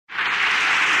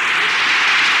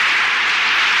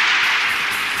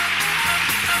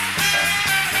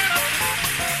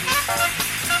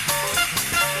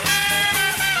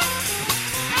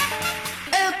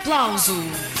Aplauso.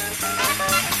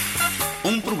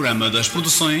 Um programa das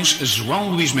produções João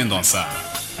Luís Mendonça.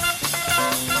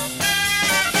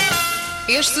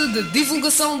 Este de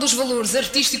divulgação dos valores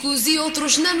artísticos e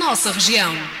outros na nossa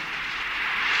região.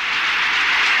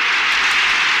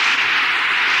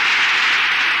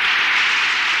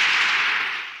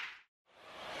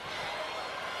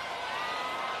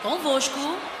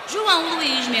 Convosco, João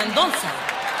Luís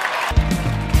Mendonça.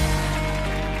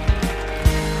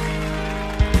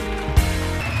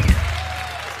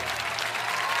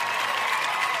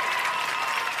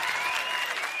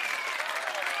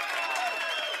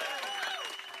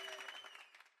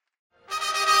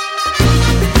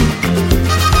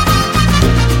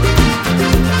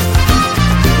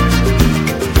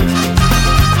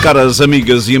 Caras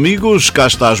amigas e amigos, cá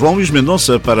está João Luís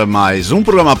Mendonça para mais um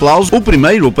programa Aplauso, o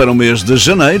primeiro para o mês de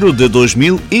janeiro de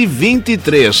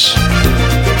 2023.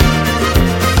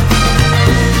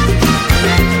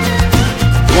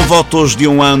 Com votos de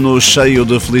um ano cheio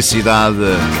de felicidade,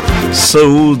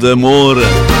 saúde, amor,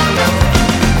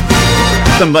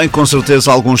 também com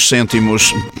certeza alguns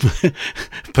cêntimos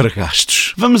para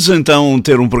gastos. Vamos então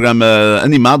ter um programa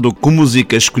animado com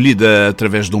música escolhida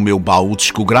através do meu baú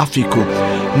discográfico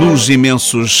nos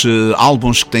imensos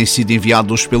álbuns que têm sido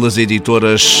enviados pelas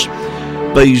editoras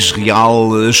País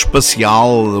Real,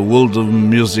 Espacial, World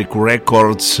Music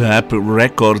Records, App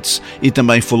Records e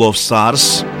também Full of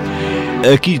Stars.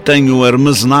 Aqui tenho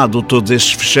armazenado todos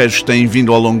estes ficheiros que têm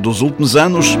vindo ao longo dos últimos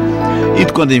anos e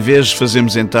de quando em vez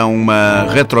fazemos então uma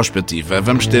retrospectiva.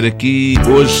 Vamos ter aqui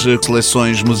hoje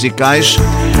seleções musicais,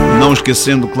 não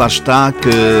esquecendo, claro está, que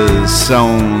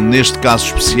são neste caso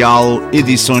especial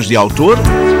edições de autor,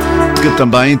 que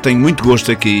também tenho muito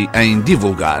gosto aqui em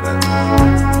divulgar.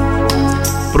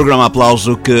 Programa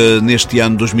Aplauso que neste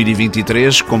ano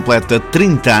 2023 completa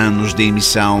 30 anos de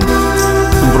emissão.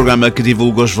 Um programa que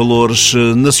divulga os valores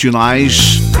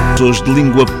nacionais, de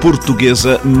língua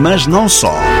portuguesa, mas não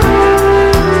só.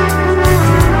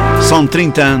 São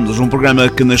 30 anos, um programa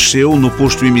que nasceu no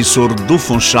posto emissor do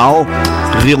Funchal,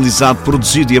 realizado,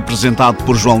 produzido e apresentado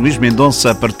por João Luís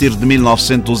Mendonça a partir de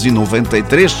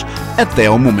 1993 até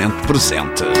ao momento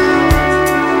presente.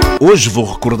 Hoje vou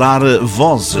recordar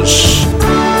vozes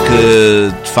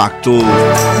que, de facto,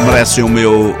 merecem o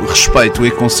meu respeito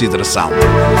e consideração.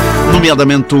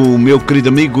 Nomeadamente o meu querido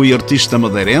amigo e artista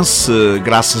madeirense,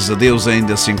 graças a Deus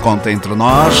ainda se encontra entre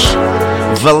nós,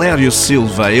 Valério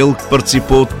Silva, ele que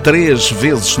participou 3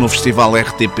 vezes no Festival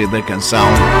RTP da Canção,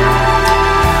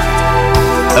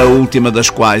 a última das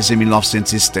quais em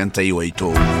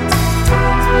 1978.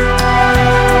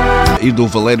 E do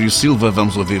Valério Silva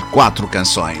vamos ouvir 4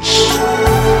 canções.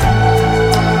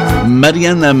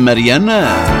 Mariana,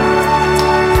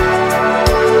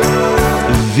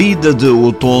 Vida de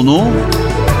Outono,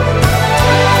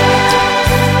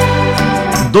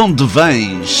 De Onde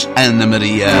Vens, Ana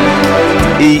Maria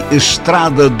e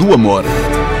Estrada do Amor.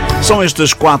 São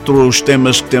estes 4 os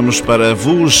temas que temos para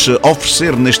vos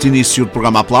oferecer neste início do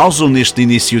programa Aplauso, neste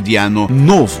início de ano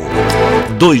novo,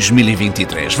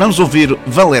 2023. Vamos ouvir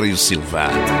Valério Silva.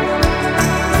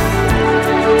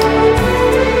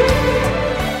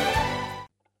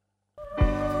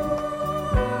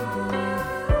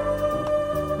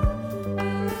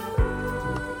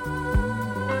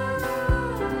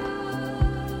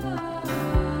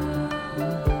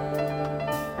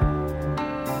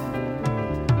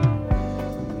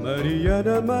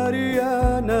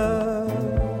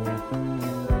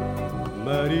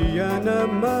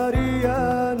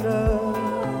 Mariana,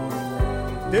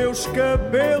 teus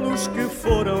cabelos que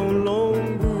foram longos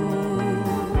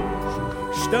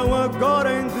estão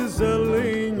agora em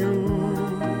desalinho,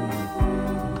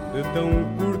 de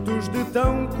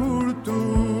tão curtos,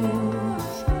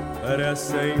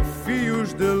 parecem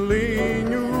fios de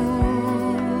linho.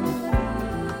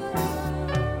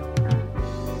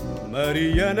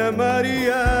 Mariana,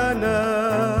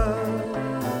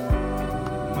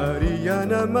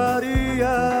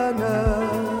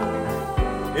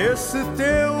 esse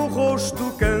teu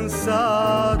rosto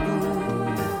cansado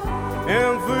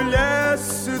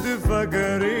envelhece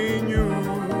devagarinho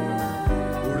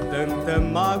por tanta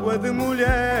mágoa de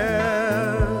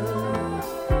mulher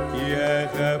que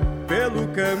erra pelo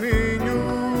caminho.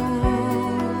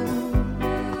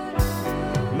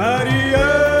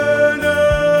 Mariana,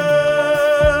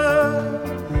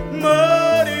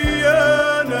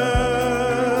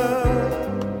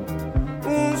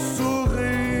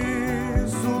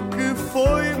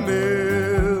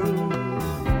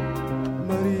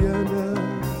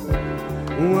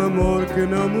 que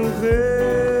não morreu.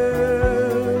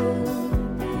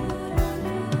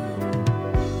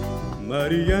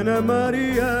 Mariana,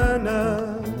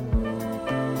 Mariana,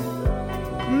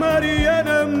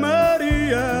 Mariana,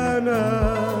 Mariana,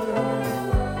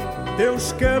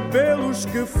 teus cabelos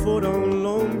que foram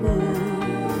longos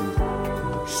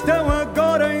estão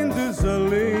agora em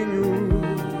desalinho,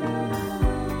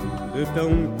 de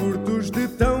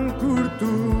tão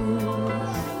curtos,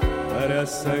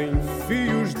 parecem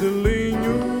fios de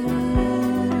linho.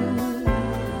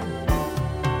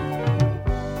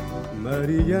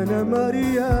 Mariana,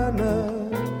 Mariana,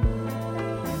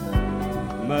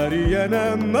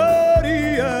 Mariana,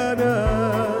 Mariana,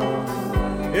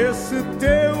 esse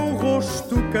teu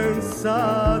rosto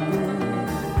cansado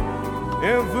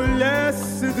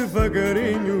envelhece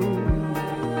devagarinho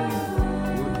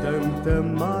por tanta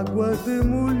mágoa de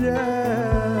mulher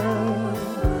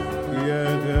que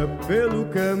erra pelo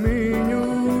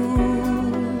caminho.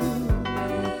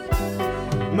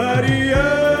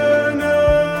 Mariana,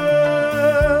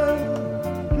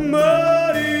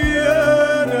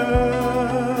 Mariana,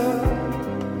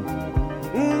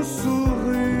 um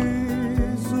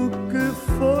sorriso que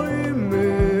foi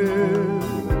meu.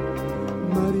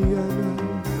 Mariana,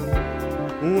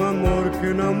 um amor que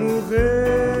não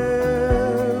morreu.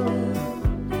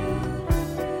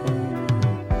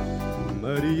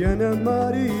 Mariana,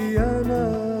 Mariana,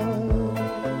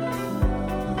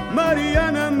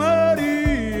 Mariana,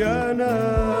 Mariana,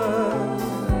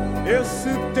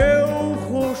 esse teu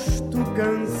rosto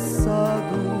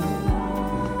cansado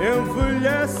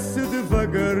envelhece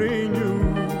devagarinho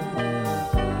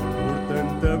por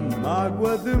tanta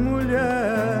mágoa de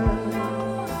mulher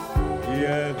que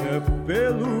erra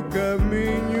pelo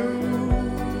caminho.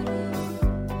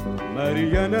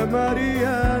 Mariana,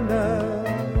 Mariana,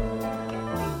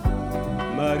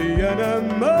 Mariana,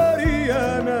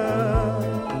 Mariana,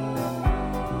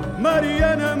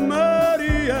 Mariana,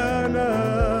 Mariana,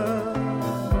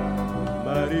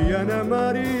 Mariana,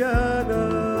 Mariana.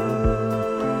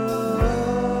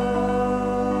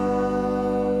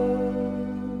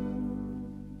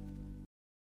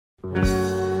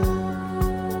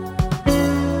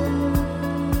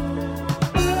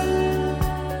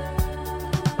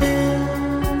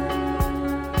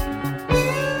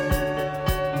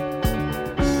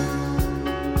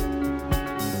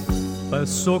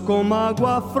 Passou como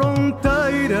água à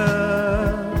fronteira,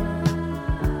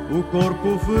 o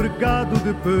corpo vergado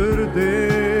de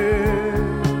perder,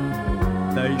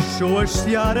 deixou as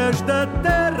searas da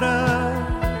terra,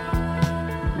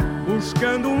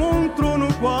 buscando um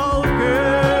trono qualquer.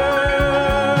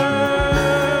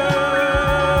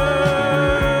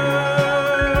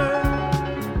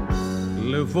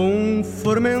 Levou um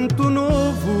fermento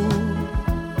novo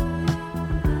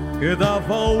que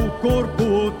dava ao corpo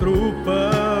outro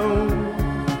pão,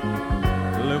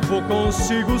 levou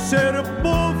consigo ser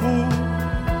povo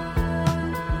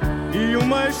e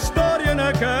uma história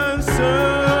na canção.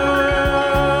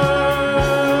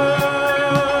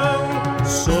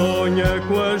 Sonha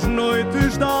com as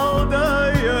noites da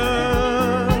aldeia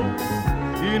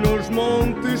e nos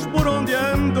montes por onde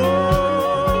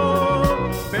andou,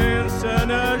 pensa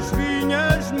nas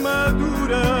vinhas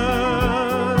maduras,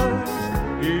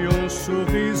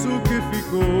 sorriso que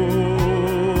ficou.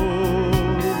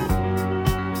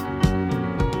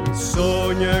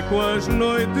 Sonha com as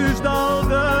noites da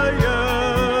aldeia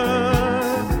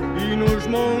e nos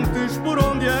montes por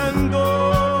onde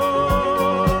andou,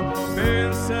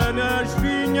 pensa nas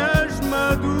vinhas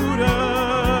maduras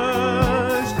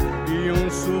e um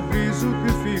sorriso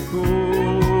que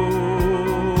ficou.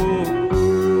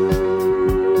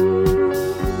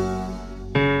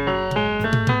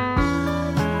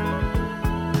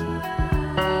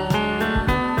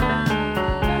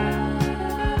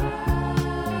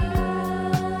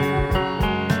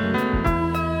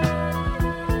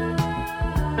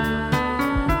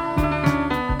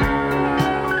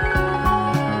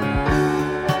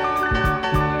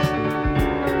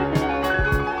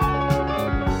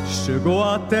 Chegou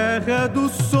à terra do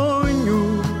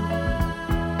sonho,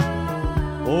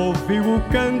 ouviu o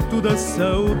canto da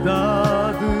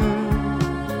saudade,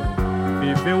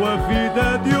 viveu a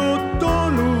vida de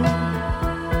outono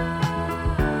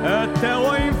até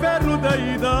ao inverno da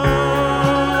idade.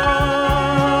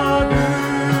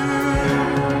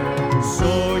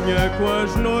 Sonha com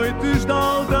as noites da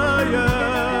aldeia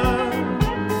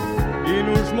e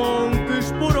nos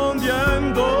montes por onde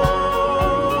andou,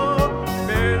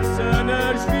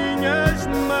 nas vinhas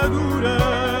maduras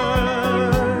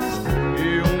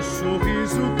e um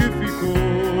sorriso que ficou.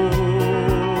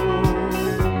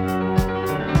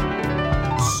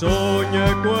 Sonha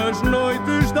com as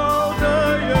noites da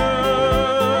aldeia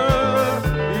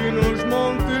e nos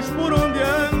montes por onde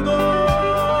andou,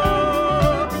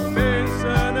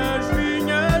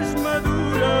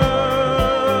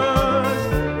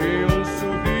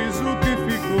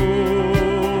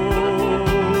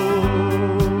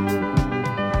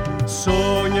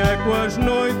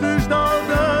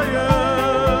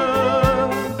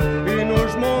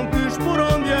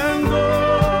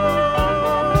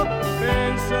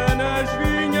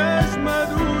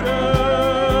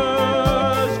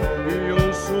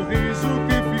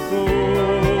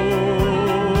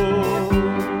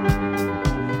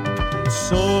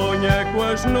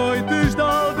 as noites da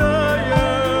aldeia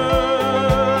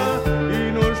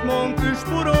e nos montes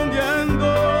por onde andou.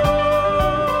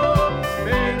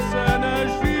 Pensa nas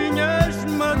vinhas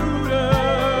maduras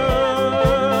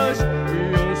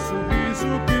e um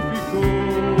sorriso que ficou.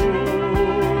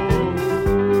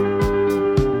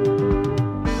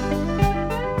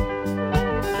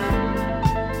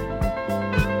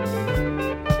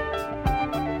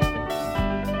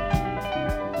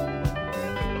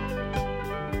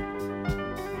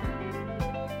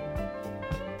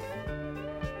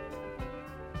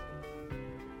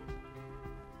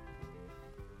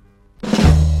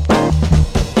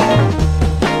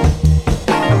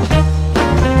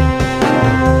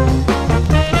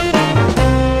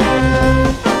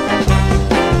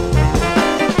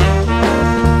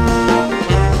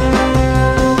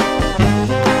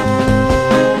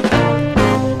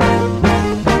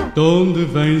 De onde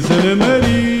vens, Ana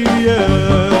Maria?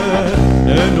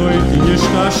 A noitinha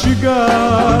está a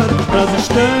chegar. Trazes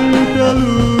tanta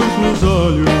luz nos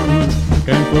olhos,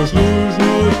 quem pôs luz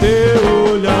no teu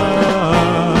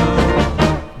olhar?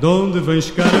 De onde vens,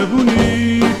 cara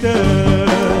bonita?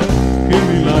 Que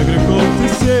milagre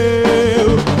aconteceu?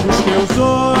 Os teus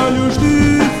olhos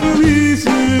de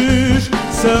felizes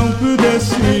são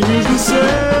pedacinhos de céu.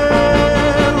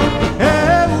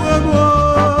 É o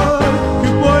amor que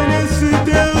põe nesse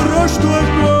teu rosto a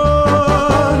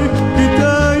cor, que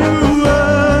tem o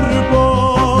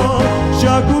arrebol,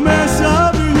 já começa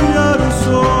a brilhar o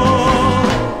sol.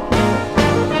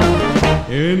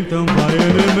 Então vai,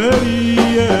 Ana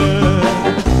Maria,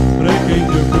 para quem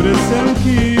teu coração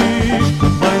quis,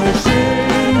 vai nascer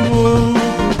um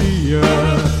novo dia,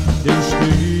 Deus te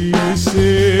guie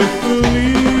ser feliz.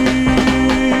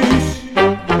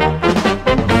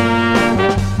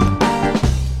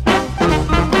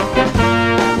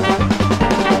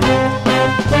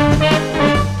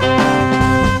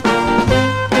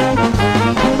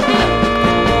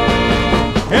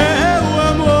 É o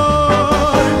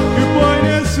amor que põe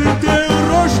nesse teu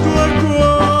rosto a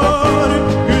cor,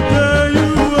 que tem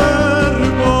o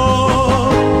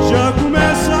arrebol, já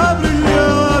começa a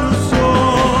brilhar o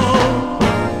sol.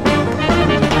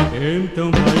 Então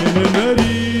vai, Ana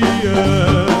Maria,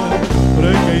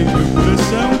 para quem teu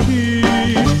coração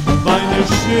quis, vai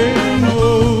nascer um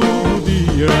novo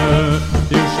dia,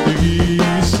 Deus te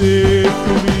guie ser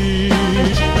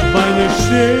feliz. Vai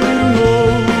nascer um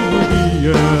novo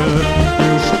dia,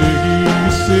 Deus te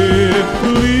guie ser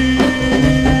feliz.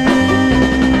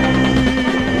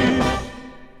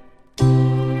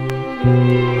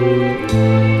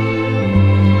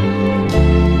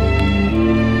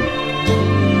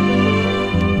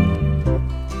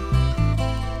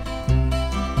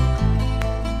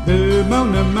 De mão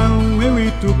na mão, eu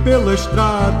e tu pela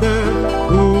estrada,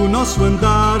 o nosso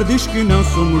andar diz que não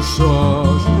somos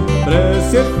sós. Para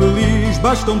ser feliz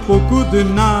basta um pouco de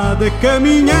nada,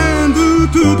 caminhando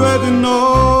tudo é de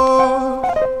nós.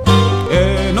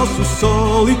 É nosso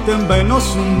sol e também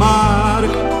nosso mar,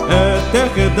 a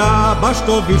terra dá,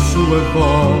 basta ouvir sua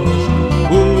voz.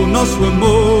 O nosso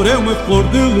amor é uma flor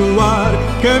de luar,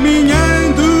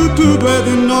 caminhando tudo é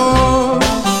de nós.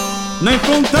 Nem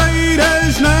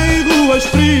fronteiras, nem ruas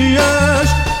frias,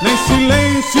 nem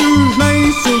silêncios,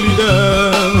 nem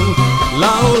solidão.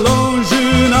 Lá ao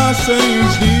longe nascem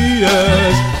os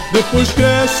dias, depois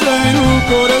crescem no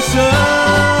coração.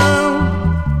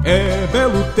 É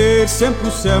belo ter sempre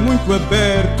o céu muito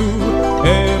aberto,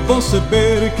 é bom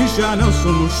saber que já não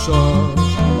somos sós.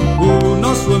 O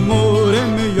nosso amor é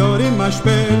maior e mais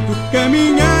perto,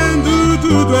 caminhando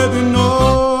tudo é de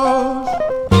nós.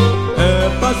 A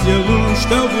paz e a luz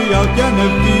tão real que há na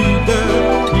vida,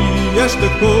 e esta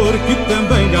cor que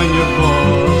também ganha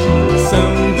voz,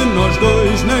 são de nós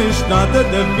dois na estrada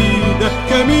da vida,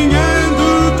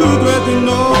 caminhando tudo é de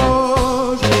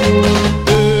nós.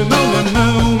 De mão na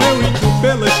mão, eu e tu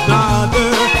pela estrada,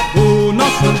 o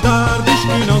nosso andar diz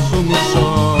que não somos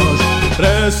sós.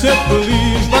 Para ser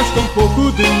feliz basta um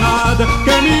pouco de nada,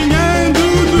 caminhando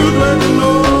tudo é de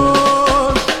nós.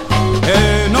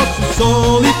 É nosso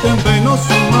sol e também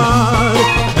nosso mar,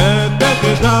 a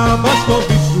terra dá, basta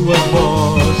ouvir sua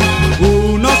voz.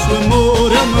 O nosso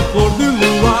amor é uma flor de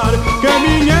luar,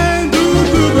 caminhando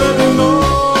tudo é de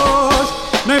nós.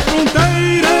 Nem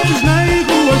fronteiras, nem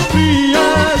ruas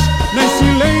frias, nem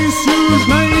silêncios,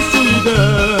 nem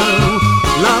solidão.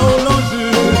 Lá ao longe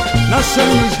nascem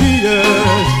os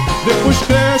dias, depois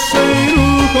crescem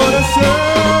no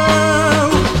coração.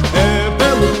 É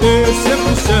belo ter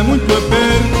sempre o céu muito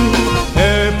aberto,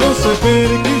 é bom saber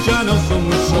que já não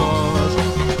somos sós.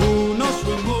 O nosso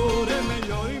amor é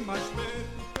melhor e mais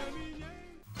perto.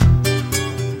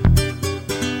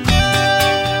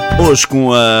 Hoje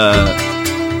com a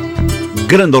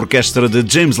grande orquestra de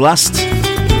James Last.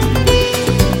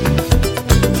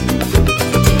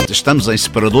 Estamos em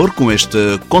separador com este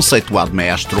conceituado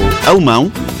maestro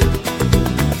alemão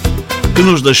que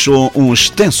nos deixou um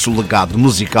extenso legado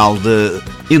musical de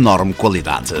enorme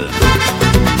qualidade.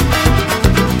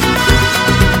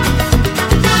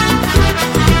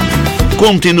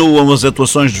 Continuam as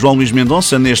atuações de João Luís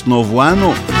Mendonça neste novo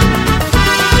ano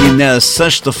e na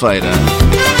sexta-feira,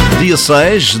 dia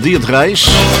 6, dia de Reis,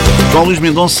 João Luís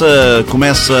Mendonça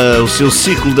começa o seu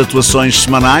ciclo de atuações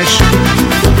semanais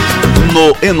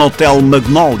no Enotel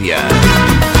Magnólia,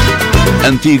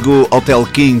 antigo Hotel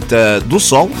Quinta do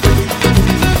Sol.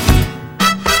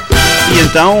 E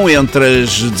então, entre as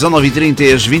 19h30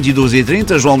 e as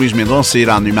 22h30, João Luís Mendonça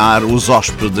irá animar os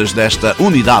hóspedes desta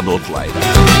unidade hoteleira.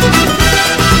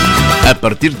 A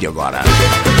partir de agora.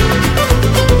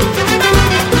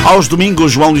 Aos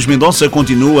domingos, João Luís Mendonça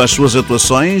continua as suas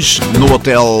atuações no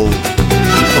Hotel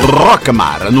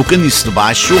Rocamar, no Caniço de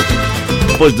Baixo,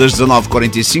 depois das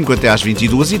 19h45 até às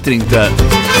 22h30,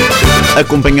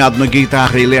 acompanhado na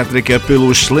guitarra elétrica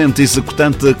pelo excelente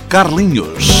executante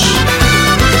Carlinhos.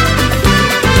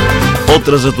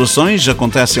 Outras atuações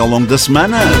acontecem ao longo da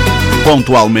semana,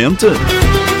 pontualmente.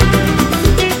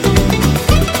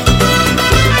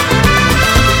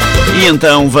 E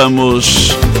então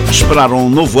vamos esperar um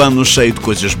novo ano cheio de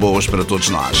coisas boas para todos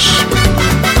nós.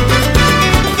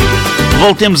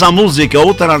 Voltemos à música.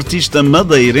 Outra artista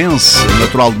madeirense,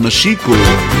 natural de Machico,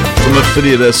 estou-me a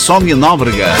referir a Sónia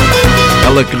Nóbrega,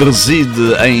 ela que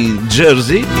reside em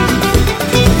Jersey.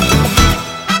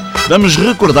 Vamos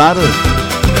recordar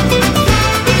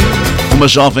uma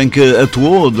jovem que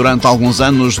atuou durante alguns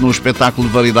anos no espetáculo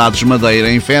de variedades Madeira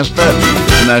em Festa.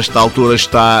 Nesta altura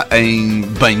está em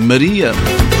Banho-Maria.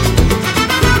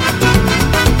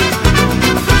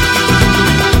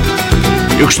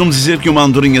 Eu costumo dizer que uma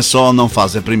andorinha só não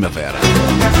faz a primavera.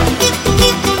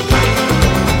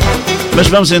 Mas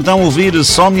vamos então ouvir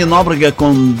Sónia Nóbrega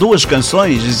com duas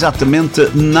canções, exatamente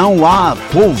Não Há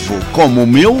Povo Como o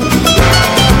Meu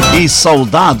e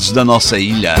Saudades da Nossa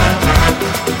Ilha.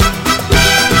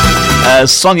 A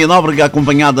Sónia Nóbrega,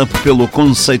 acompanhada pelo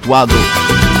conceituado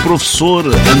professor,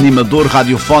 animador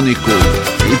radiofónico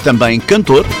e também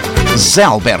cantor, Zé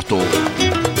Alberto.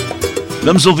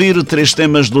 Vamos ouvir três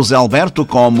temas do Zé Alberto,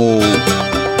 como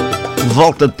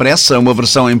Volta Depressa, uma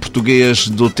versão em português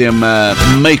do tema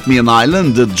Make Me an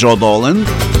Island, de Joe Dolan,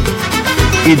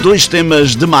 e dois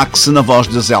temas de Max na voz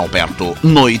de Zé Alberto,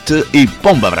 Noite e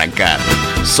Pomba Branca.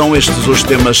 São estes os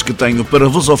temas que tenho para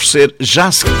vos oferecer já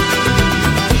a seguir.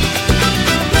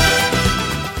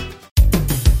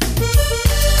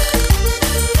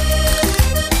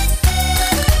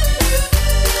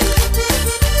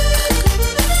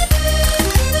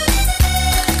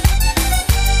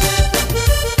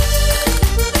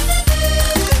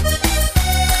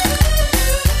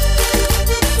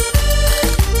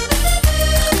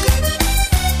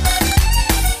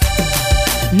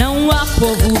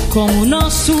 Povo como o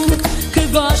nosso, que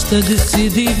gosta de se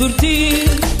divertir.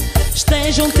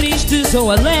 Estejam tristes ou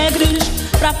alegres,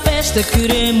 para a festa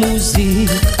queremos ir.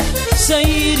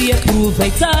 Sair e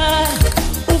aproveitar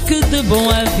o que de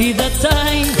bom a vida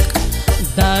tem.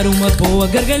 Dar uma boa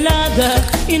gargalhada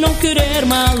e não querer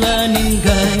mal a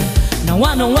ninguém. Não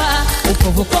há o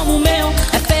povo como o meu,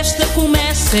 a festa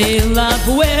começa e lá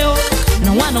vou eu.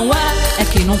 Não há,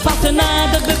 aqui não falta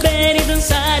nada, beber e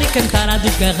dançar e cantar à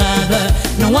desgarrada.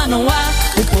 Não há,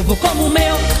 o povo como o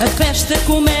meu, a festa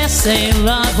começa e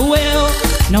lá vou eu.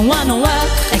 Não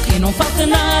há, aqui não falta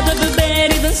nada,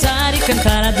 beber e dançar e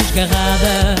cantar à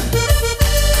desgarrada.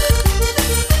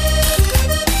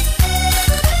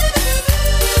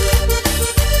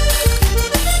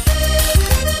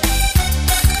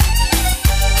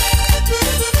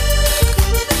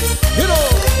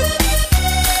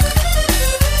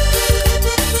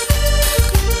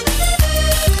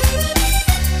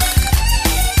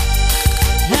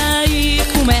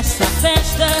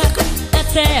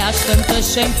 Até às tantas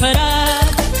sem parar,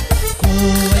 com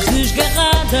as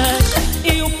desgarradas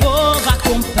e o povo a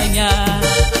acompanhar.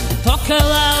 Toca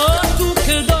lá outro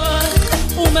tocador,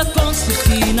 uma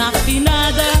concertina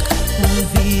afinada,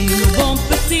 um vinho, bom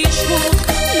petisco,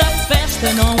 na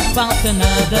festa não falta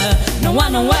nada. Não há,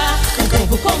 um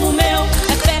povo como o meu,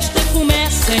 a festa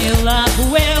começa e lá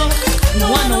vou eu.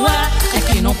 Não há,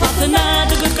 aqui não falta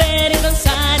nada, beber e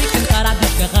dançar e cantar à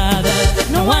desgarrada.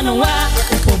 Não há,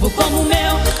 um povo como o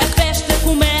meu, a festa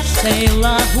começa e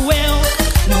lá vou eu.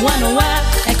 Não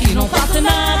há, aqui não falta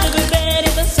nada, beber e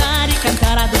dançar e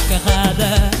cantar à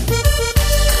desgarrada.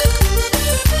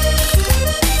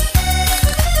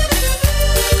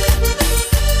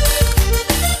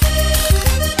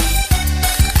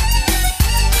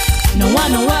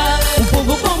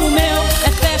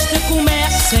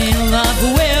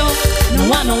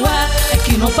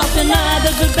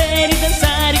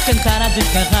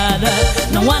 desgarrada.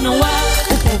 Não há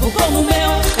o povo como o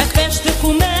meu. A festa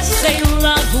começa e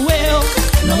lá vou eu.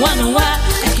 Não há,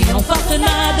 aqui não falta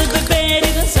nada. Beber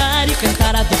e dançar e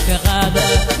cantar à desgarrada.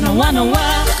 Não há,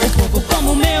 o povo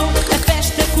como o meu. A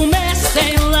festa começa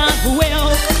e lá vou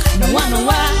eu. Não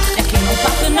há, aqui não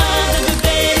falta nada.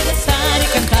 Beber e dançar e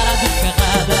cantar à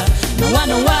desgarrada.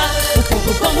 Não há, o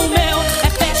povo como o meu. A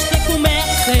festa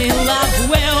começa e lá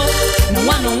vou eu.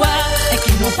 Não há,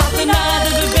 aqui não falta nada.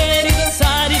 Beber e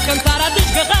dançar e cantar à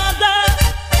desgarrada.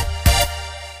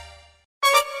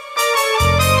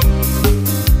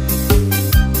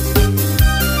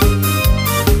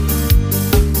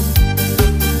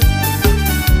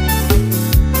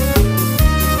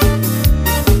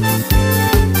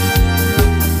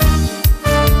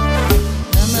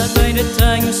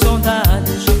 Tenho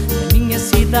saudades da minha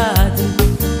cidade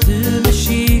de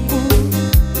Mexico.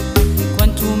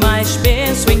 Quanto mais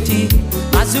penso em ti,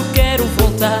 mais eu quero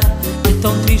voltar. De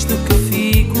tão triste que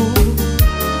fico.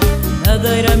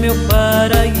 Madeira, meu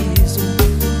paraíso,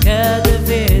 cada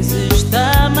vez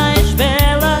está mais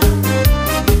bela.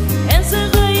 És a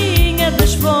rainha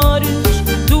das flores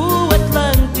do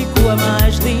Atlântico, a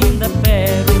mais linda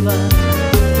pérola.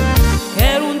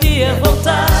 Quero um dia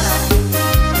voltar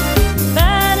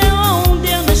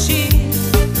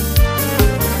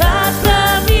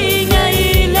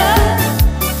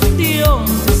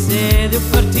eu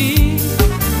parti.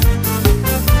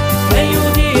 Quem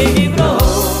o dia emigrou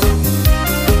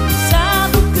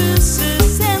sabe o que se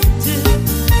sente.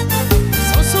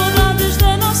 São saudades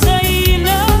da nossa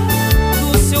ilha,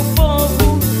 do seu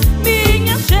povo,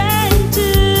 minha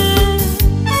gente.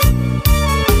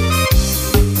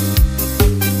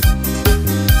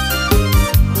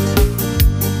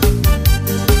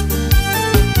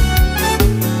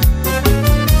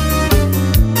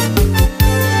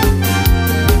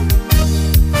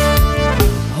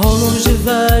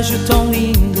 Vejo tão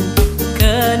lindo o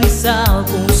caniçal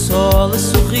com o sol a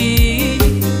sorrir.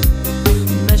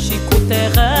 Mexico,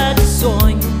 terra de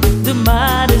sonho, de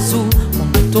mar azul,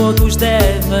 onde todos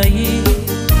devem ir.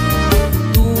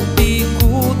 Do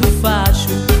pico do Facho,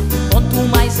 ponto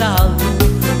mais alto,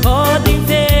 podem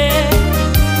ver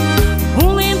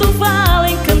um lindo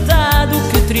vale encantado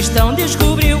que Tristão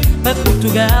descobriu para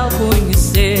Portugal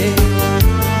conhecer.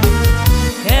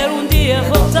 Quero um dia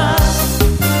voltar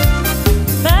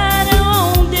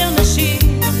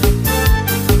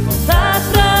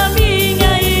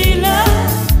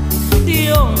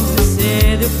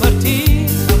eu parti.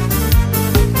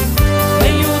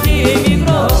 Quem o dia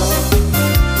emigrou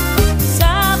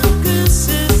sabe o que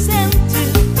se sente.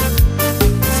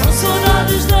 São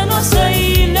saudades da nossa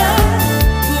ilha,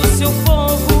 do seu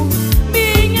povo,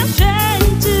 minha gente.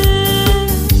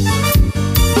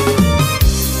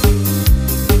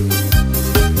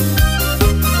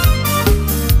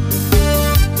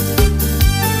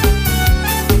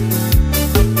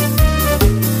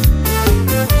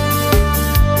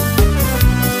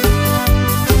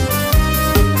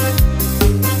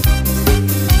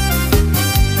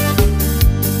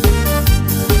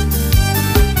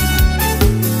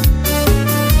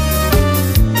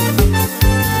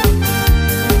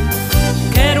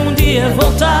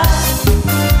 Voltar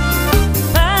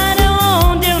para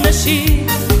onde eu nasci,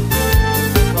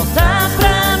 voltar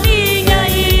para a minha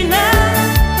ilha,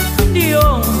 de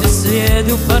onde cedo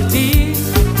eu parti.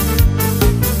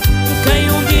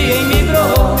 Quem um dia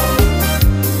emigrou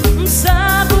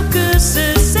sabe o que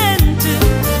se sente.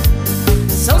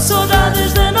 São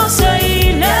saudades da nossa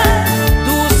ilha,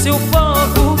 do seu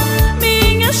povo,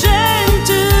 minha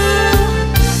gente.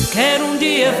 Quero um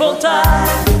dia voltar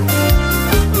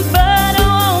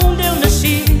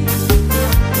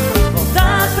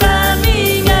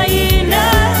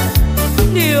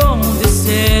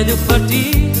eu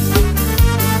parti.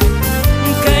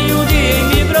 Quem um dia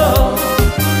emigrou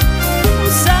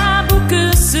sabe o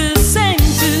que se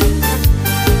sente.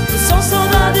 São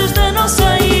saudades da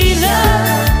nossa ilha,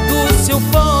 do seu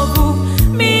povo,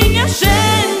 minha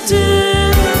gente.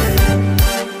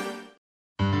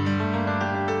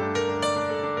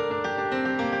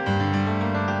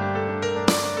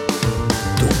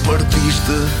 Tu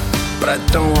partiste para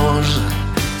tão longe,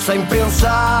 sem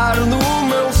pensar no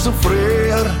meu sofrer.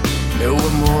 Meu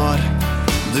amor,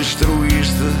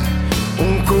 destruíste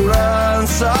um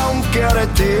coração que era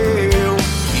teu.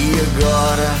 E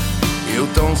agora eu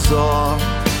tão só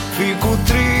fico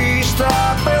triste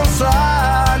a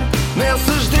pensar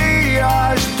nesses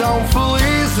dias tão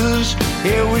felizes.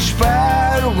 Eu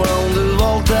espero hão de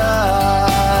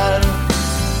voltar.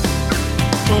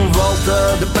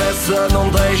 Volta depressa, não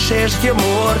deixe este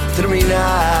amor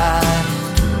terminar.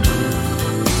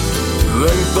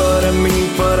 Vem para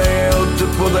mim para eu te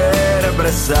poder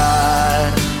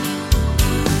abraçar.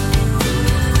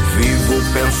 Vivo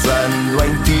pensando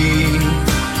em ti,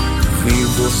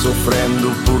 vivo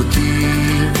sofrendo por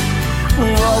ti.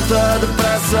 Volta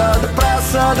depressa,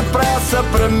 depressa, depressa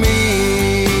para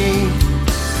mim.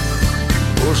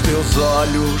 Os teus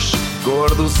olhos,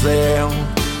 cor do céu,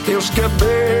 teus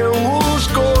cabelos,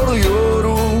 cor de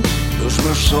ouro. Os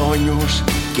meus sonhos,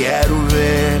 quero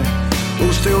ver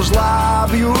os teus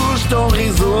lábios tão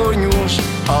risonhos.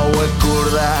 Ao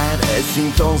acordar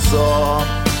assim tão só,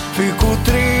 fico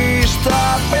triste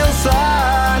a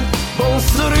pensar. Bom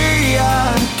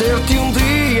seria ter-te um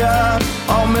dia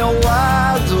ao meu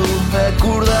lado,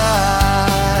 acordar.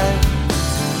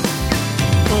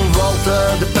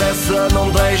 Volta depressa, não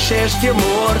deixe este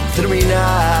amor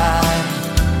terminar.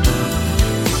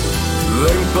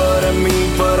 Vem para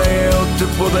mim para eu te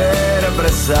poder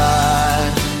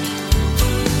abraçar.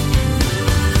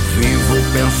 Vivo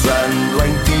pensando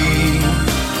em ti,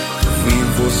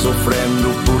 vivo sofrendo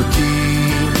por ti.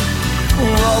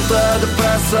 Volta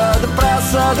depressa,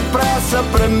 depressa, depressa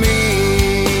para mim.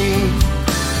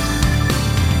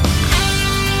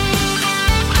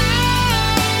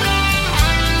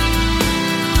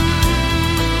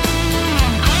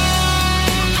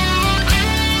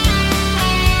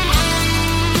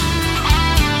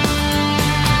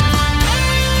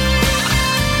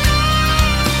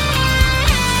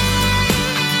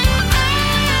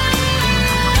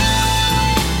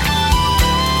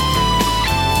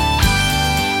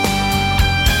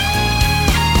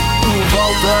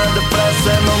 Volta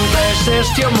depressa, não deixe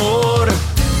este amor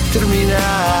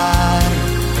terminar.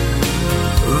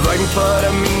 Vem para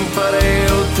mim para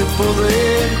eu te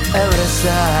poder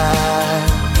abraçar.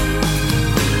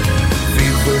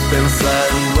 Vivo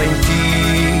pensando em ti,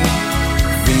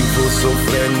 vivo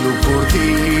sofrendo por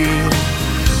ti.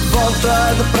 Volta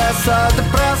depressa,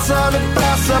 depressa,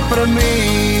 depressa para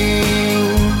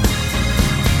mim.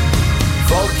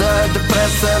 Volta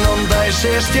depressa, não deixe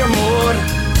este amor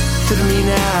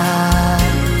terminar.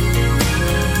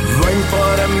 Vem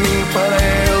para mim para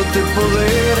eu te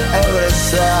poder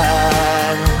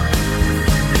abraçar.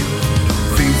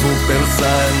 Vivo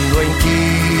pensando em ti,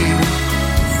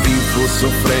 vivo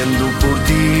sofrendo por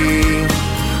ti.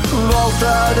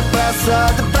 Volta depressa,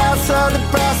 depressa,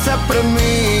 depressa para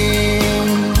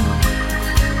mim.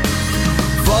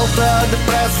 Volta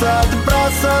depressa,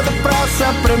 depressa, depressa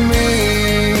para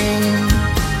mim.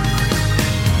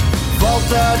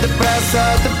 Volta depressa,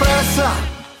 depressa,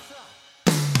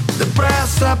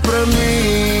 depressa para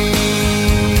mim.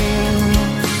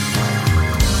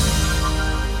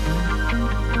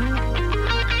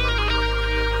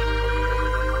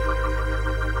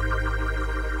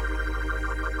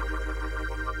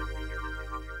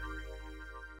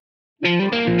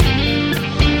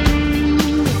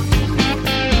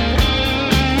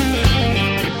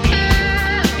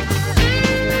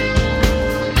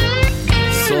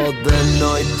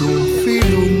 Um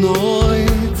fio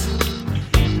noite,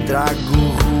 trago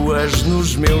ruas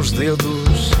nos meus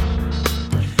dedos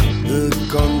de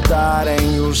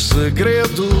contarem os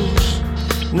segredos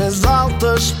nas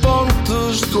altas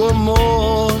pontes do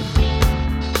amor.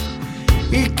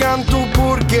 E canto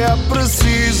porque é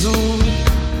preciso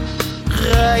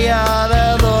raiar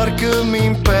a dor que me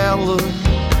impele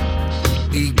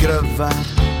e gravar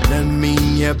na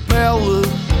minha pele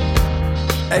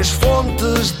as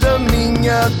fontes da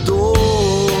minha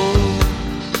dor.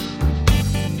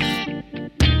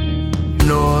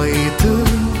 Noite,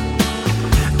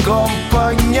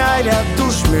 companheira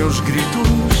dos meus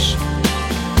gritos,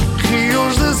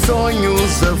 rios de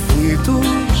sonhos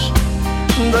aflitos,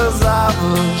 das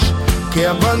aves que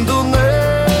abandonei.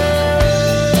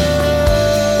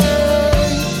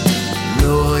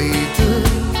 Noite,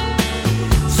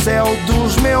 céu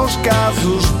dos meus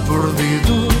casos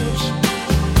perdidos,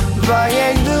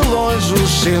 vêm de longe os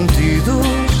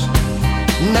sentidos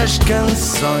nas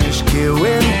canções que eu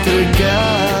entreguei.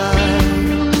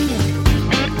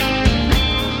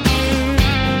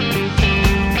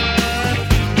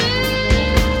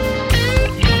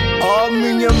 Oh,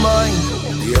 minha mãe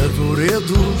de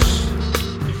adoredos,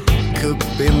 que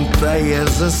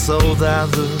penteias a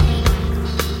saudade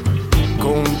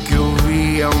com que eu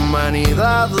vi a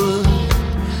humanidade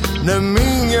na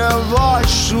minha voz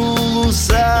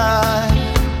soluçar.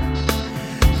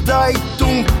 Deito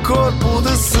um corpo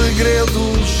de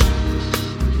segredos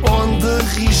onde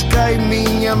risquei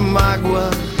minha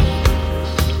mágoa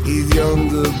e de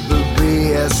onde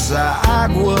bebi essa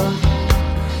água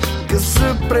que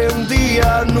se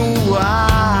prendia no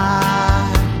ar.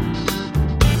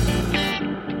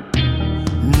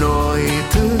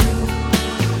 Noite,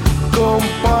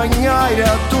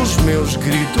 companheira dos meus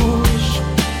gritos,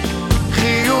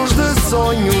 rios de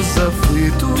sonhos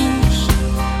aflitos,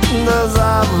 das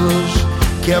aves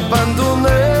que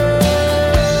abandonei.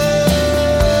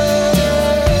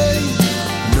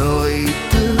 Noite,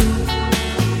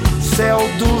 céu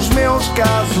dos meus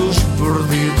casos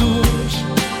perdidos,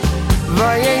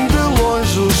 vêm de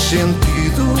longe os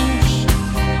sentidos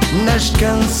nas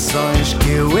canções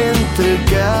que eu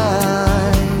entreguei.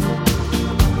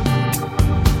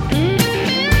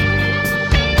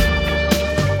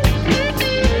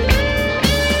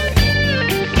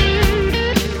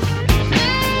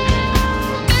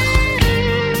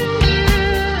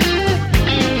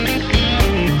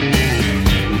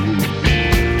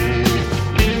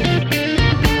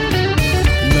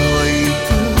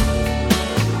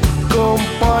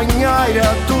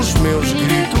 Companheira dos meus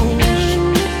gritos,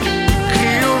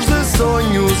 rios de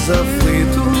sonhos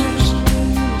aflitos,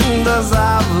 das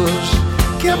aves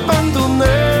que abandonei.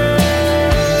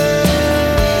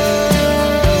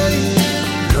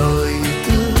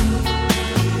 Noite,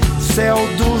 céu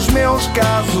dos meus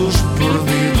casos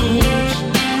perdidos,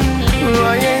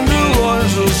 vêm de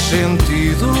longe os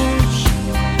sentidos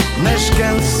nas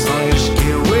canções que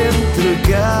eu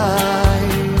entreguei.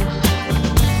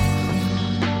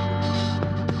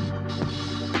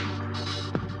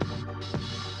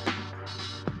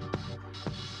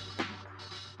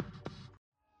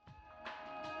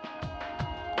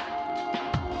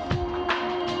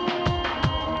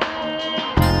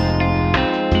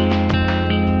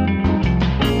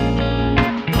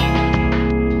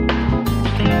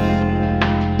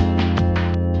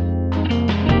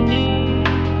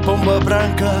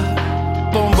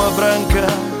 Pomba branca,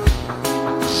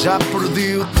 já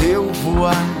perdi o teu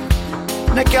voar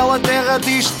naquela terra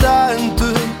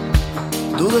distante,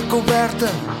 toda coberta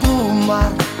pelo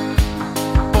mar.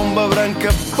 Pomba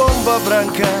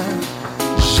branca,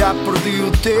 já perdi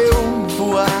o teu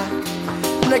voar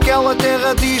naquela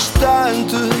terra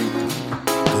distante,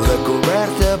 toda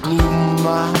coberta pelo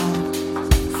mar.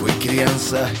 Fui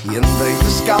criança e andei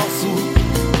descalço,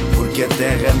 porque a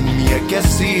terra me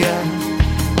aquecia,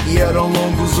 e eram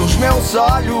longos os meus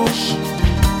olhos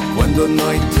quando a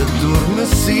noite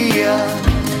adormecia.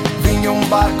 Vinham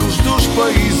barcos dos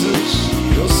países,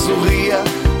 eu sorria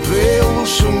vê-los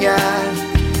sonhar,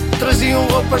 traziam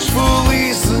roupas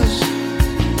felizes,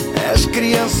 as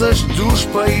crianças dos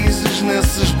países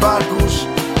nesses barcos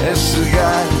a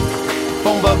chegar.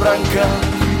 Pomba branca,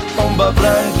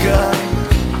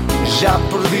 já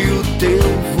perdi o teu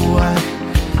voar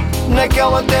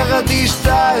naquela terra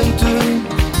distante,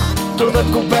 toda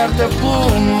coberta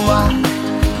pelo mar.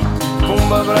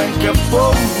 Pomba branca,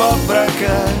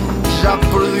 já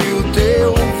perdi o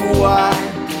teu voar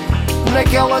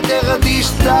naquela terra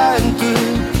distante,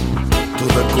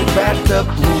 toda coberta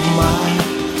pelo mar.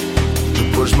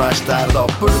 Depois, mais tarde, ao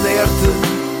perder-te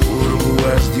por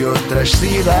ruas de outras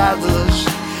cidades,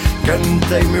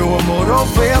 cantei meu amor ao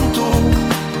vento,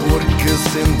 porque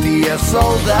sentia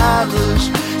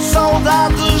saudades,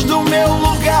 saudades do meu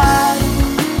lugar,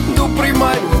 do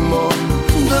primeiro amor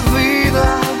da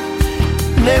vida.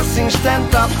 Nesse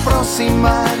instante a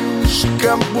aproximar os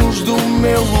campos do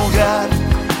meu lugar,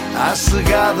 à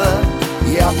chegada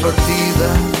e à partida.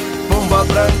 Pomba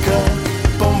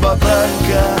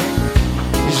branca,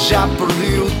 já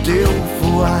perdi o teu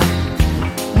voar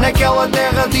naquela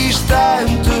terra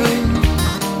distante,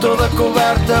 toda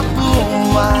coberta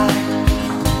pelo mar.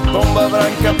 Pomba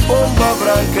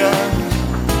branca,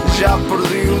 já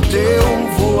perdi o teu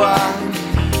voar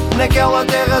naquela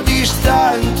terra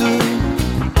distante,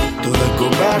 toda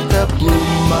coberta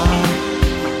pelo mar.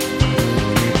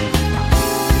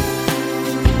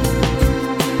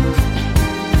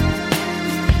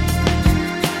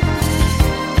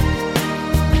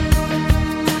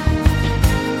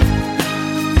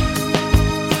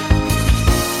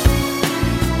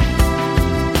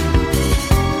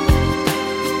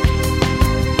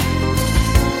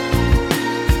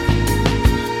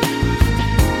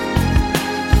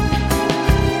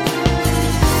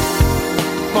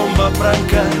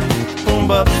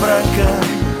 Pomba branca,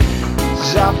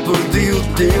 já perdi o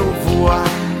teu voar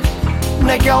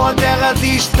naquela terra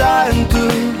distante,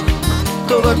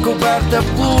 toda coberta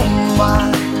pelo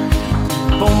mar.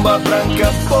 Pomba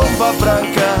branca,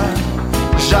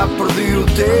 já perdi o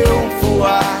teu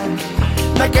voar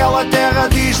naquela terra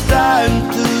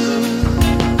distante,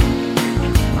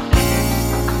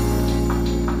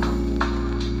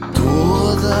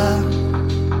 toda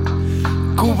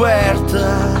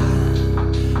coberta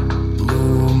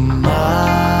pelo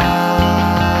mar.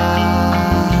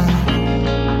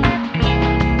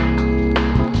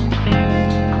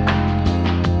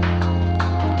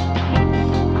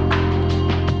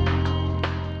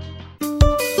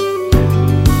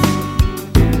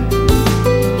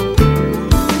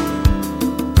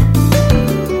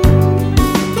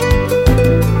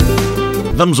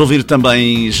 Vamos ouvir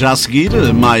também, já a seguir,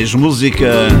 mais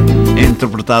música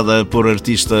interpretada por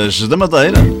artistas da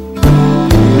Madeira.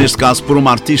 Neste caso, por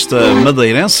uma artista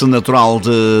madeirense natural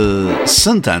de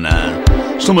Santana.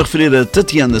 Estou-me a referir a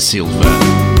Tatiana Silva.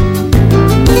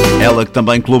 Ela que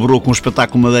também colaborou com o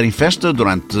espetáculo Madeira em Festa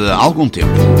durante algum tempo,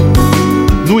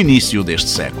 no início deste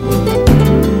século.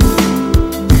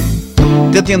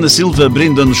 Tatiana Silva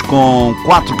brinda-nos com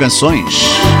 4 canções.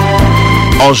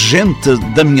 Ó Gente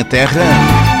da Minha Terra,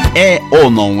 É ou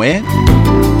Não É,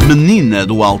 Menina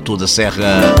do Alto da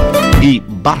Serra e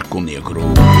Barco Negro.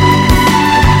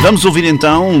 Vamos ouvir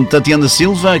então Tatiana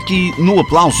Silva aqui no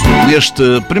Aplauso, neste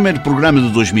primeiro programa de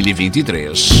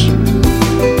 2023.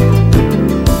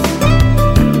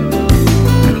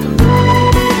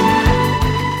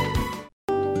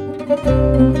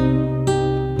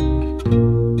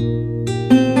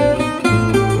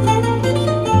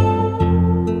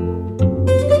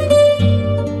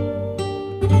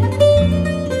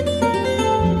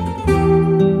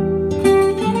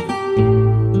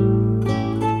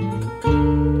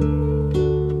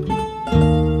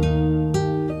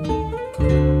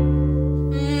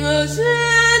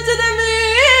 Gente da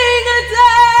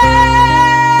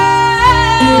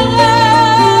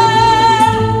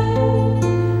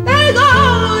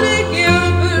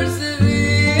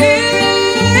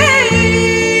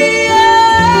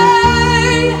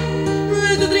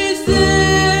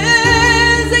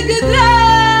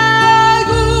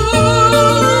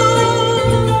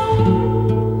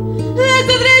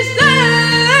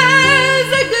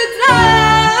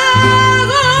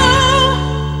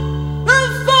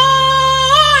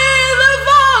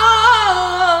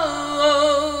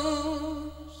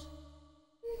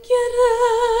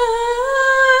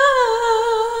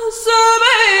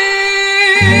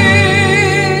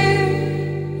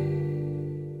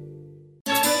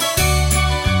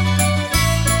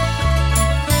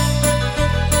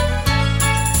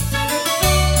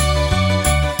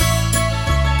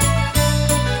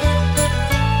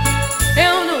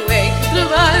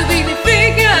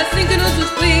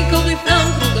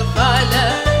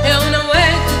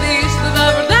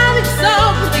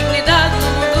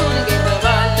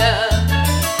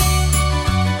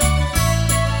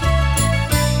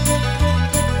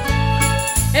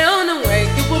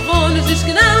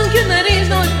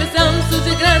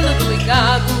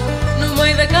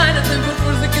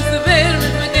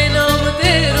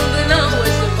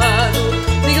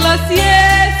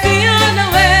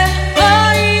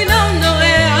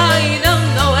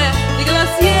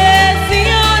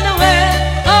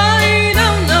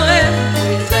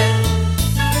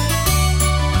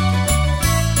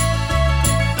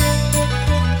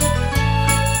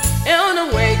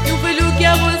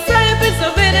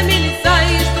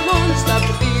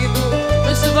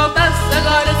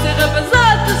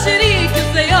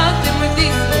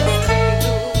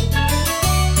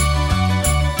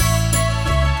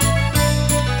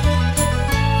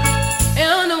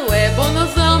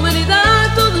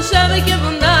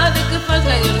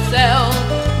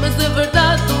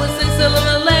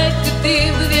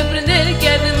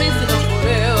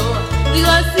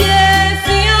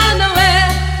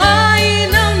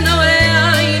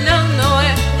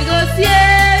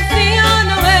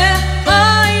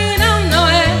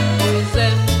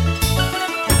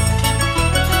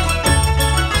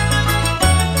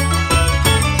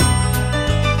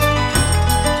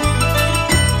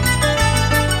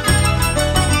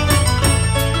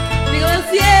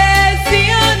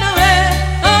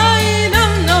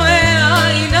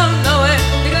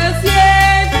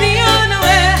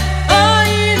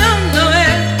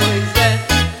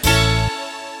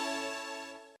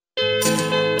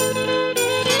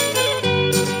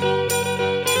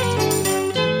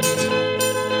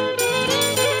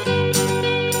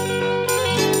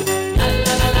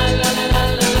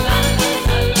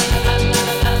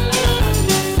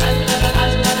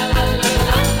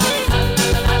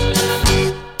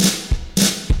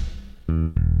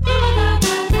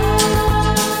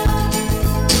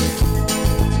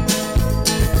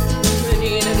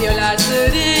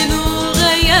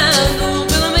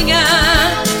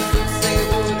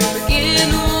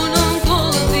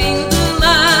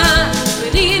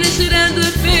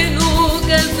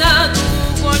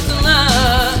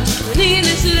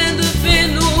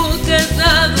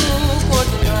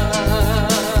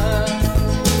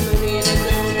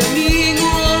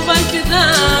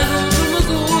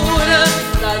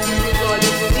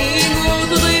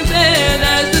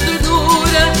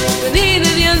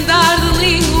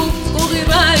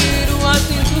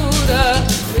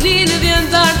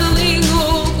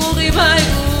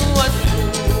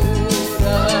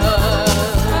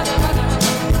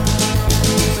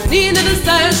menina de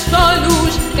saias de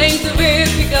olhos, quem te vê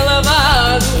fica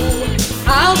lavado.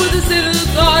 Água de ser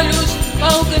dos olhos,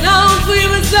 pão que não fui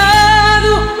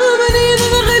amasado. Menina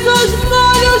de reis aos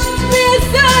molhos, minha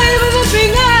seiva de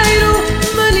pinheiro.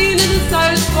 Menina de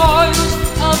saias de olhos,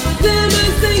 alfazema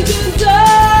sem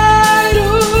canteiro.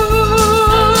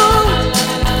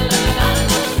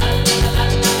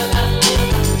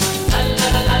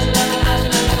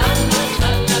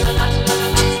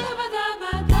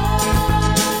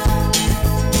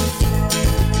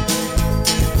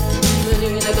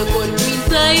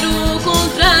 Com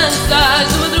tranças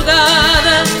de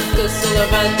madrugada, que o sol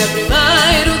levanta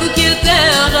primeiro do que a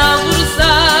terra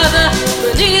alvoroçada.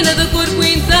 Menina de corpo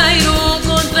inteiro,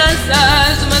 com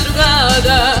tranças de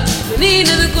madrugada.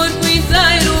 Menina de corpo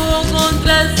inteiro, com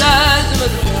tranças de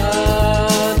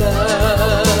madrugada.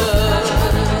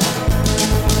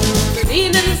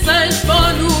 Menina de seis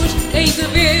panos, quem te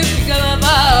vê fica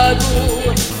lavado.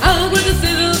 Água de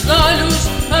ser dos olhos,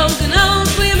 pão que não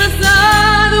foi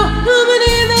amassado.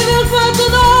 Menina de fato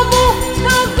novo,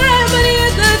 não vê Maria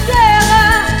da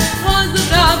terra. Rosa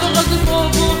brava, rosa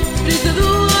fogo, brisa do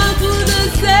alto da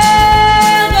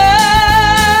serra.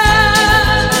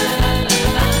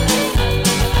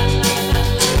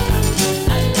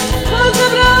 Rosa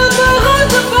brava,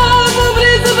 rosa fogo,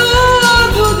 brisa do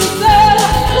alto da serra.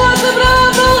 Rosa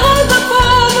brava, rosa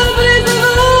fogo, brisa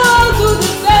do alto da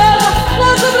serra.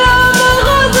 Rosa brava,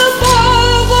 rosa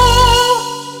fogo,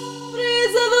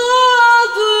 brisa do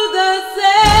alto da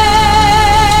serra.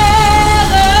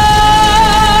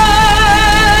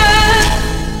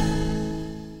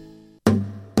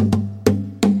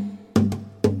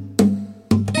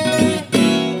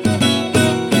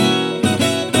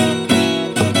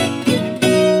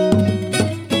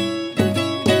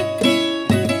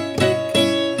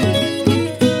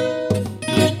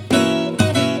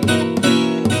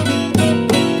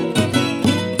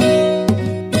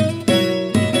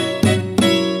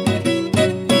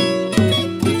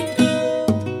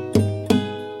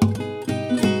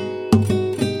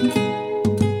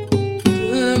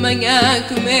 De manhã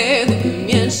que medo que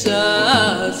me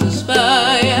enchasses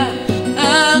feia,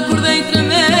 acordei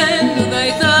tremendo,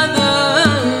 deitada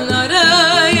na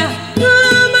areia.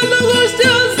 Mas logo os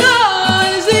teus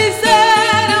olhos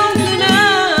disseram que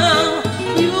não,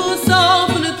 e o sol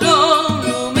penetrou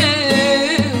no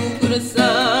meu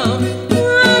coração.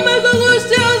 Mas logo os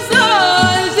teus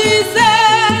olhos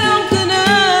disseram que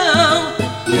não,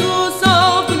 e o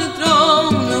sol penetrou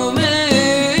no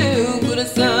meu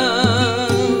coração.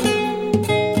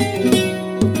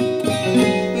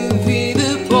 Vi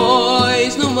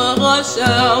depois numa rocha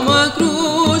uma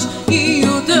cruz, e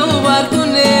o teu barco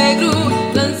negro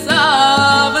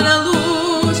dançava na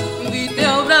luz. Vi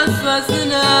teu braço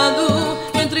acenando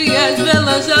entre as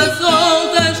velas já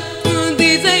soltas.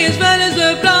 Dizem as velhas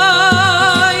da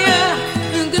praia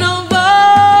que não voltas.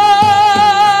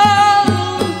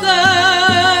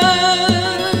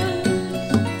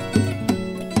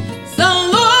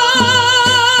 São loucas,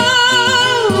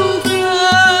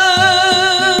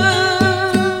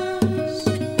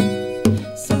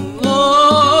 são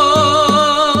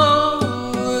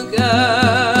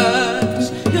loucas.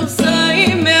 Eu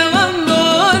sei, meu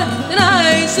amor,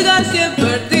 terás chegar-se a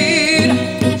partir.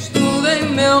 Tudo em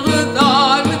meu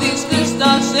redor me diz que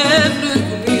estás sempre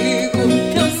comigo.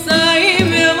 Eu sei,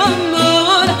 meu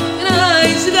amor,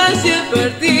 terás chegar-se a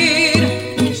partir.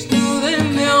 Tudo em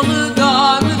meu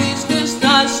redor me diz que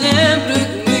estás sempre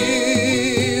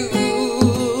comigo.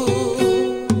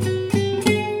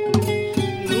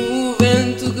 No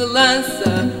vento que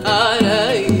lança a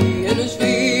areia nos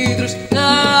vidros, na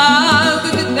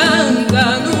água que canta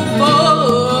no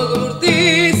fogo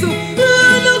mortiço,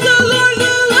 no calor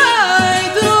do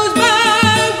leite, nos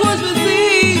bancos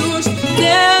vazios,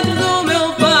 dentro do meu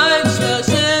peito estás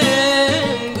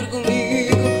sempre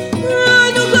comigo.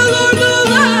 No calor do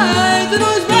leite,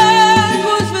 nos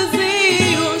bancos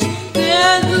vazios,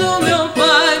 dentro do meu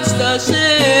peito estás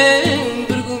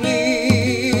sempre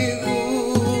comigo.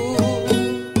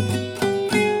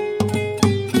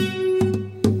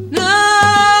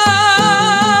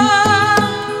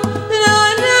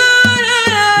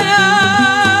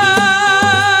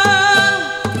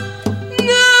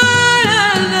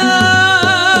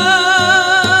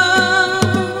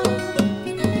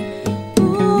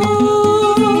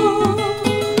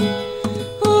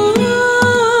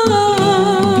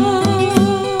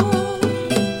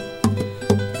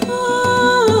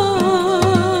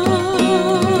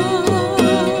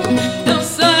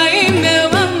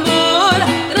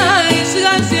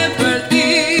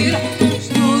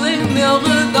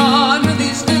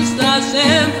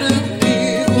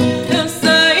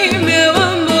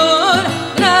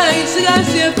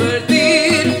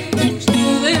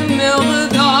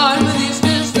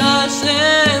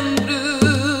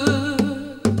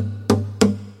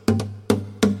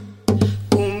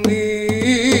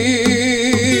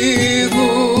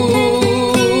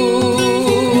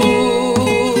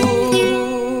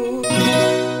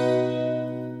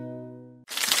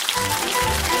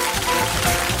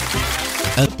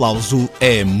 aplauso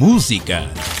é música.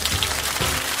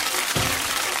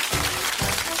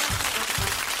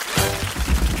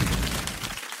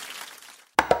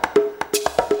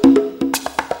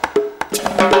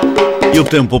 E o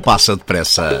tempo passa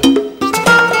depressa.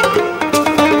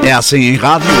 É assim em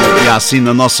rádio e é assim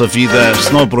na nossa vida.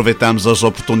 Se não aproveitamos as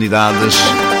oportunidades,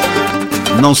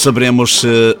 não saberemos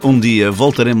se um dia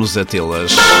voltaremos a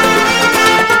tê-las.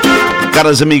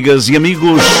 Caras amigas e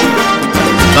amigos,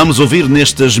 vamos ouvir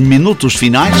nestes minutos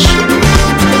finais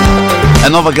a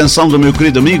nova canção do meu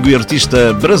querido amigo e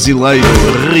artista brasileiro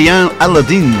Rian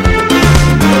Aladdin.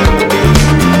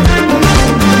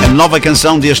 A nova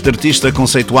canção deste artista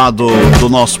conceituado do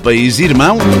nosso país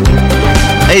irmão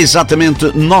é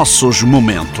exatamente Nossos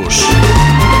Momentos.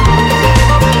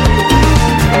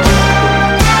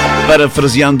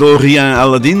 Parafraseando Rian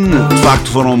Aladdin, de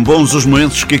facto foram bons os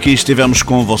momentos que aqui estivemos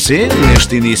com você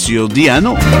neste início de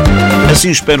ano. Assim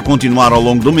espero continuar ao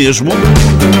longo do mesmo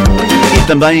e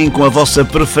também com a vossa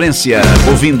preferência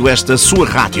ouvindo esta sua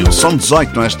rádio. São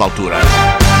 18 nesta altura.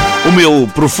 O meu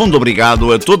profundo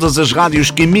obrigado a todas as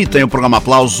rádios que emitem o programa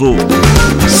Aplauso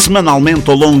semanalmente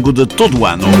ao longo de todo o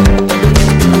ano.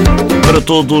 Para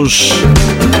todos,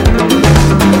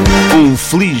 um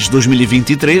feliz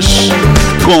 2023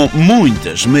 com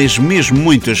muitas, mas mesmo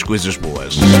muitas coisas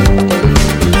boas.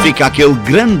 Fica aquele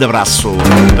grande abraço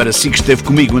para si que esteve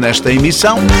comigo nesta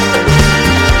emissão.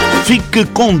 Fique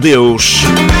com Deus.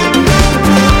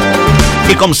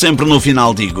 E como sempre no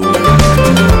final digo: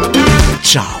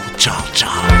 tchau, tchau, tchau.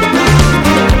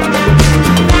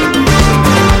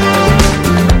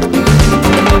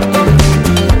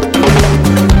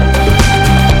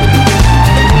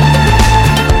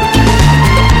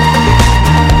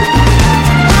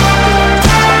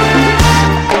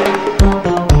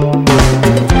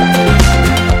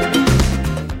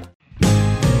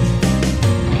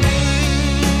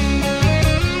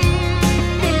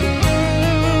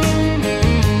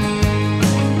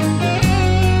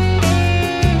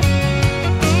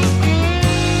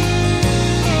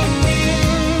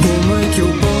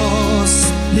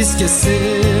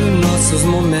 Esquecer nossos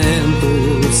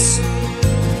momentos.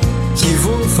 Que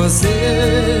vou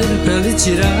fazer pra lhe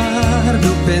tirar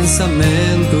do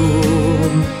pensamento?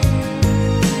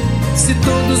 Se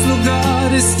todos os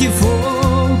lugares que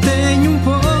vou tem um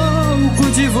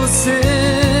pouco de você,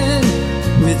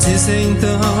 me diz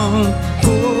então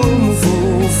como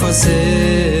vou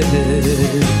fazer.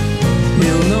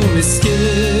 Eu não me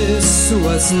esqueço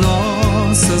as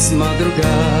nossas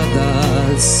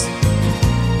madrugadas.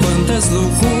 Quantas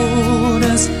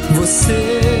loucuras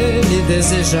você me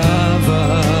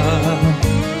desejava.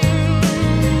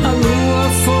 A lua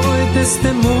foi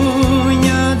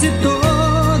testemunha de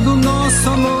todo o nosso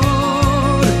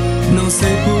amor. Não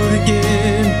sei por que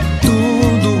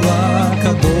tudo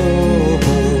acabou.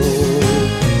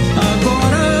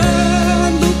 Agora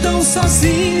ando tão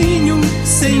sozinho,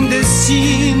 sem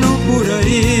destino por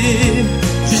aí.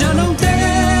 Já não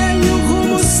tenho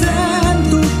rumo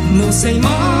certo, não sei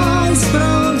mais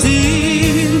pra onde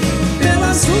ir.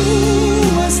 Pelas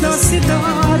ruas da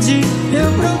cidade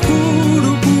eu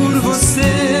procuro por você.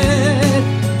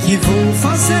 Que vou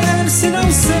fazer se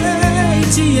não sei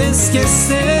te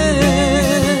esquecer?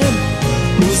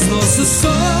 Os nossos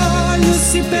sonhos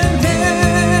se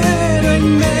perderam em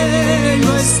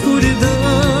meio à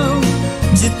escuridão.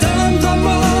 De tanto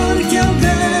amor que eu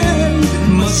dei,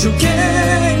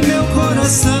 machuquei meu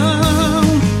coração.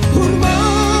 Por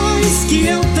mais que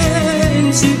eu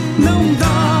tente, não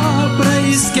dá pra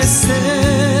esquecer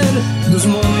dos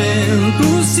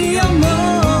momentos de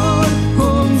amor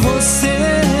com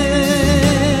você.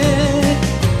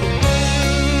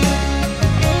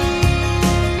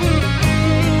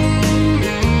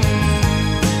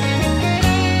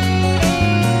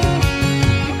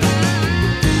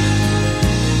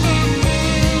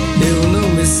 Eu não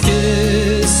me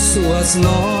esqueço as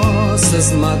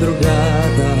nossas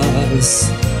madrugadas.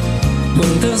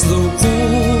 Quantas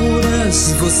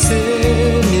loucuras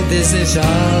você me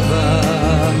desejava.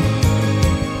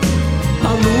 A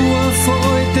lua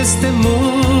foi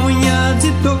testemunha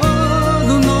de todo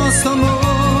o nosso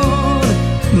amor.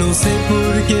 Não sei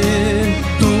por que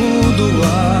tudo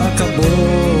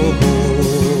acabou.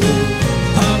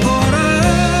 Agora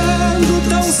ando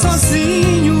tão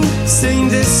sozinho, sem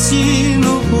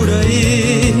destino por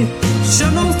aí. Já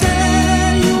não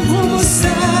tenho rumo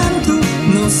certo,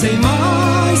 não sei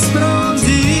mais pra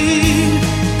onde ir.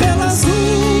 Pelas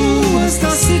ruas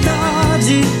da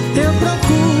cidade eu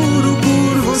procuro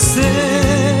por você.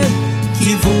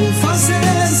 Que vou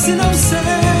fazer se não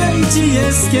sei te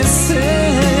esquecer?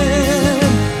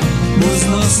 Os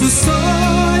nossos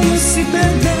sonhos se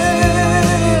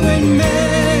perderam em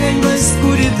meio à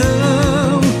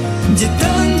escuridão. De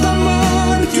tanto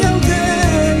amor que eu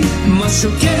dei,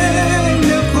 machuquei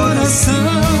meu coração.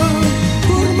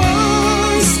 Por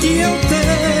mais que eu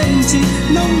tente,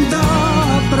 não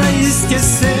dá pra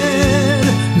esquecer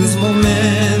dos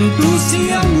momentos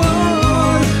de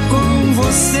amor com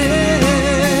você.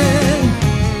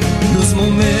 Dos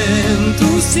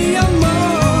momentos de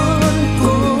amor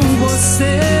com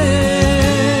você.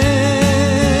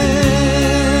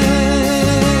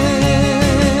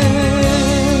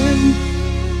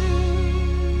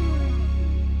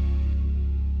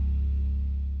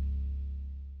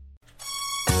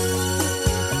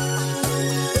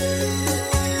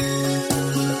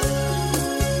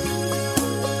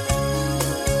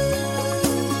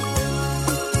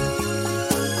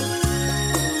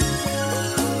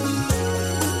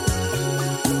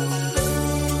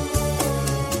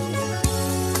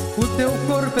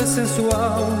 É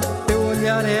sensual, teu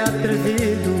olhar é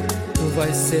atrevido. Tu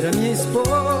vais ser a minha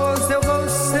esposa, eu vou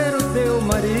ser o teu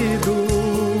marido.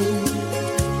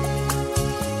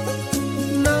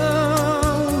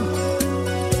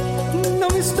 Não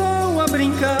estou a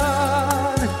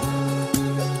brincar,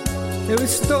 eu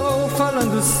estou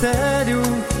falando sério,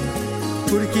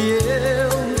 porque eu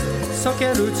só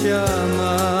quero te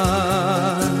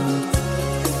amar.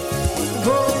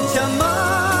 Vou te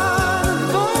amar,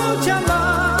 vou te amar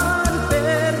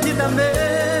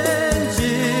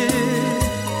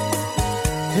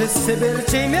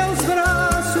receber-te em meus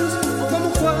braços,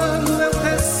 como quando eu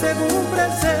recebo um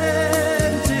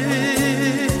presente.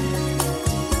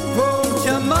 Vou te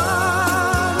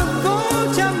amar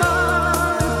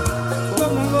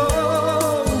como um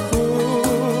louco,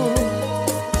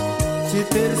 te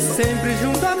ter sempre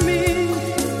junto a mim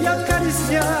e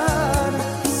acariciar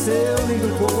seu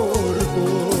lindo corpo.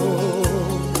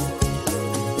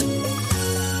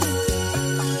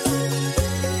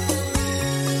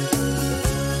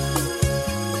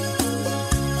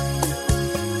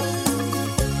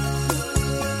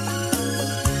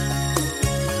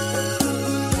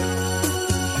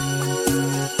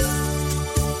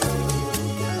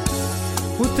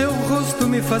 Teu rosto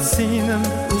me fascina,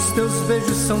 os teus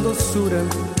beijos são doçura.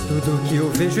 Tudo que eu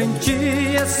vejo em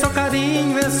ti é só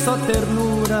carinho, é só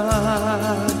ternura.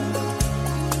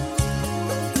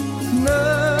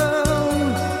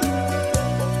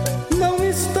 Não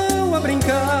estou a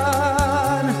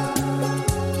brincar,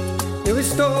 eu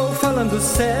estou falando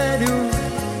sério,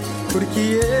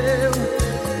 porque eu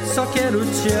só quero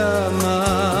te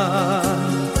amar.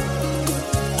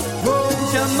 Vou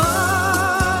te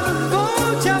amar,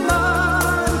 te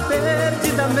amar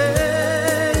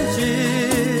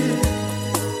perdidamente,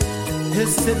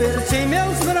 receber-te em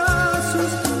meus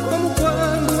braços, como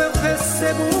quando eu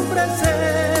recebo um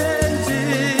presente.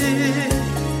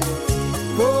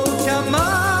 Vou te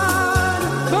amar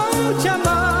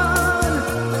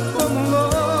como um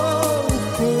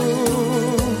louco,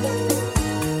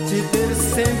 te ter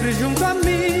sempre junto a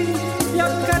mim e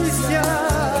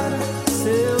acariciar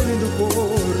seu lindo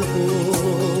corpo.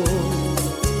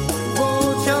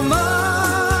 Vou te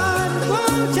amar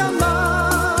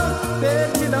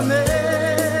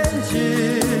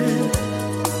perdidamente,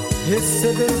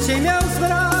 receber-te em meus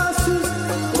braços,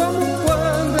 como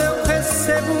quando eu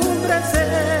recebo um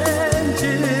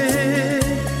presente.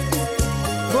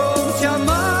 Vou te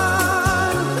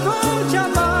amar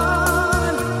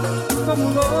como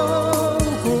um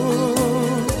louco,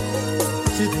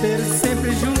 te ter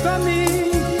sempre junto a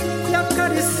mim e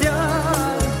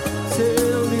acariciar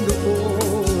seu lindo corpo.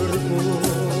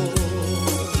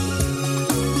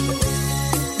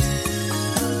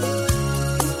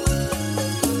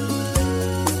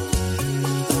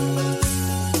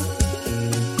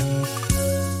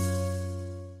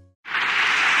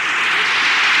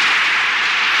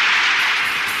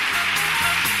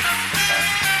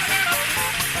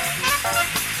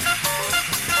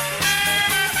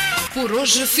 Por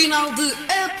hoje, final de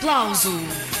aplauso.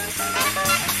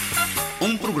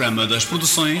 Um programa das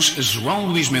produções João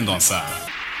Luís Mendonça.